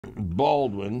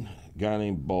Baldwin, guy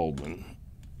named Baldwin,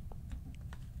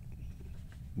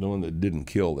 the one that didn't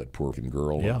kill that poor fucking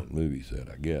girl in the movie set,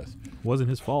 I guess. Wasn't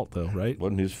his fault, though, right?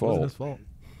 Wasn't his fault. Wasn't his fault.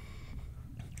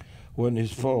 Wasn't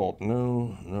his fault.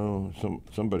 No,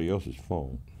 somebody else's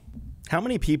fault. How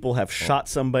many people have shot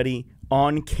somebody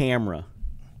on camera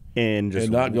and just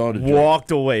not gone to jail.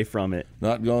 Walked away from it?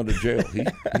 Not gone to jail.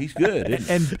 He's good.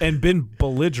 And been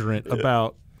belligerent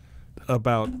about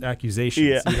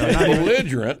accusations. Yeah. You know,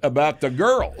 belligerent about the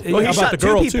girl. Well, he about shot the two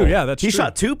girl, people. too. Yeah, that's he true.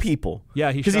 shot two people.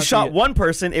 Yeah, because he shot one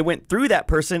person, it went through that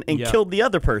person and killed the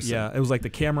other person. Yeah, it was like the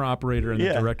camera operator and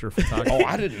the director of photography. Oh,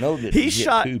 I didn't know that he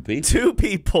shot two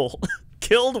people,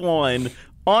 killed one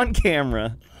on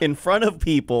camera in front of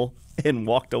people, and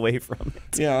walked away from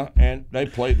it. Yeah, and they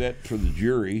played that for the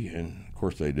jury, and of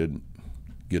course they didn't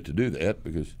get to do that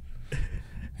because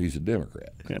he's a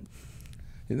Democrat. Yeah.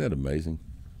 Isn't that amazing?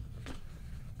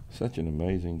 Such an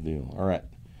amazing deal. All right.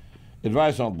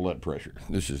 Advice on blood pressure.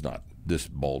 This is not this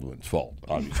Baldwin's fault,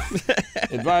 obviously.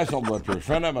 Advice on blood pressure.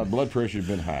 Found out my blood pressure had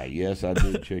been high. Yes, I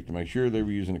did check to make sure they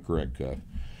were using the correct cuff.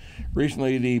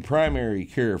 Recently, the primary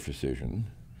care physician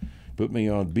put me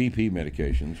on BP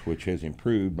medications, which has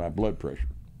improved my blood pressure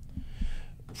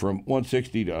from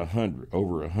 160 to 100,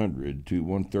 over 100 to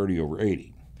 130 over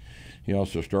 80. He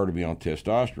also started me on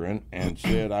testosterone and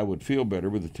said I would feel better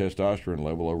with the testosterone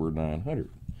level over 900.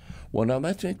 Well, now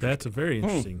that's interesting. That's a very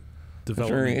interesting That's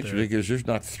development. very interesting because there's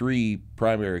not 3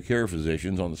 primary care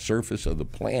physicians on the surface of the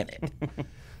planet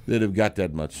that have got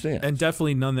that much sense. And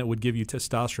definitely none that would give you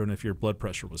testosterone if your blood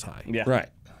pressure was high. Yeah.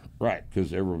 Right,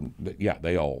 because everyone,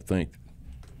 they all think,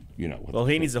 Well,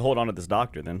 he needs to hold on to this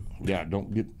doctor then. Yeah,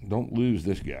 don't lose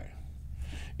this guy.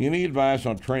 Any advice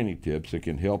on training tips that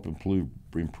can help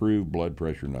improve blood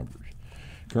pressure numbers?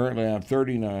 Currently, I'm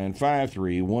 39,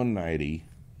 5'3", 190.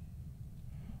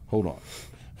 Hold on.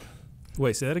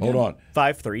 Wait, say that again? Hold on.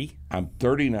 5'3". I'm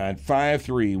 39,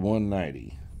 5'3",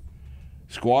 190.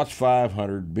 Squats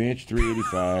 500, bench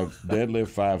 385, deadlift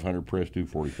 500, press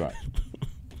 245.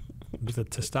 Was the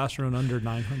testosterone under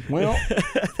 900? Well,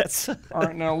 that's all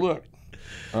right. Now look,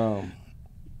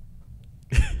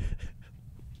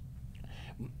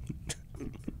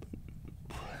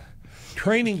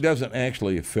 training doesn't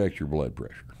actually affect your blood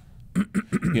pressure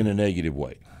in a negative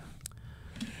way.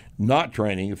 Not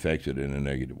training affects it in a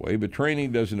negative way, but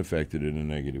training doesn't affect it in a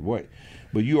negative way.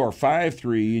 But you are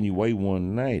 5'3" and you weigh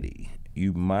 190.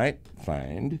 You might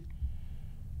find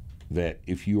that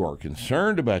if you are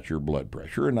concerned about your blood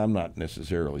pressure, and I'm not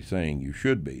necessarily saying you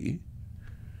should be.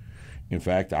 In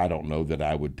fact, I don't know that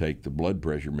I would take the blood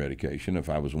pressure medication if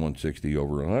I was 160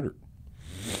 over 100.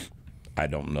 I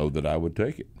don't know that I would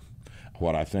take it.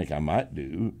 What I think I might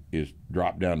do is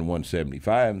drop down to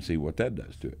 175 and see what that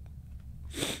does to it.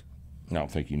 I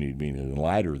don't think you need to be any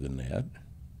lighter than that.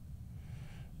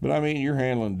 But, I mean, you're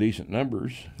handling decent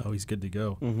numbers. Oh, he's good to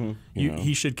go. Mm-hmm.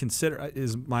 He should consider,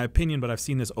 is my opinion, but I've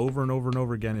seen this over and over and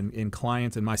over again in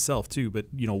clients and myself too. But,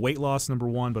 weight loss, number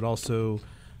one, but also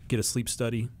get a sleep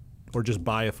study or just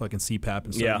buy a fucking CPAP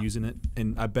and start using it.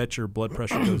 And I bet your blood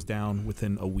pressure goes down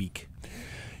within a week.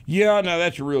 Yeah, no,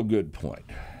 that's a real good point.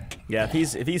 Yeah,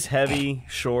 if he's heavy,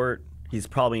 short, he's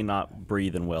probably not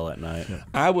breathing well at night. Yeah.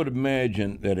 I would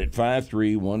imagine that at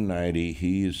 5'3", 190,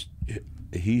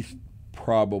 he's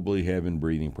probably having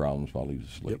breathing problems while he's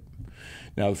asleep. Yep.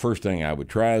 Now, the first thing I would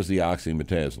try is the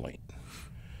oxymetazoline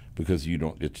because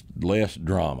it's less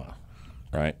drama,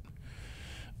 right?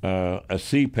 A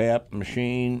CPAP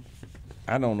machine,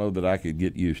 I don't know that I could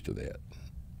get used to that.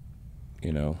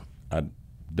 I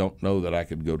don't know that I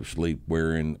could go to sleep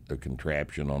wearing a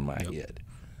contraption on my head.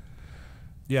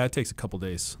 Yeah, it takes a couple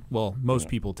days. Well, most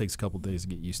people it takes a couple days to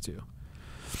get used to.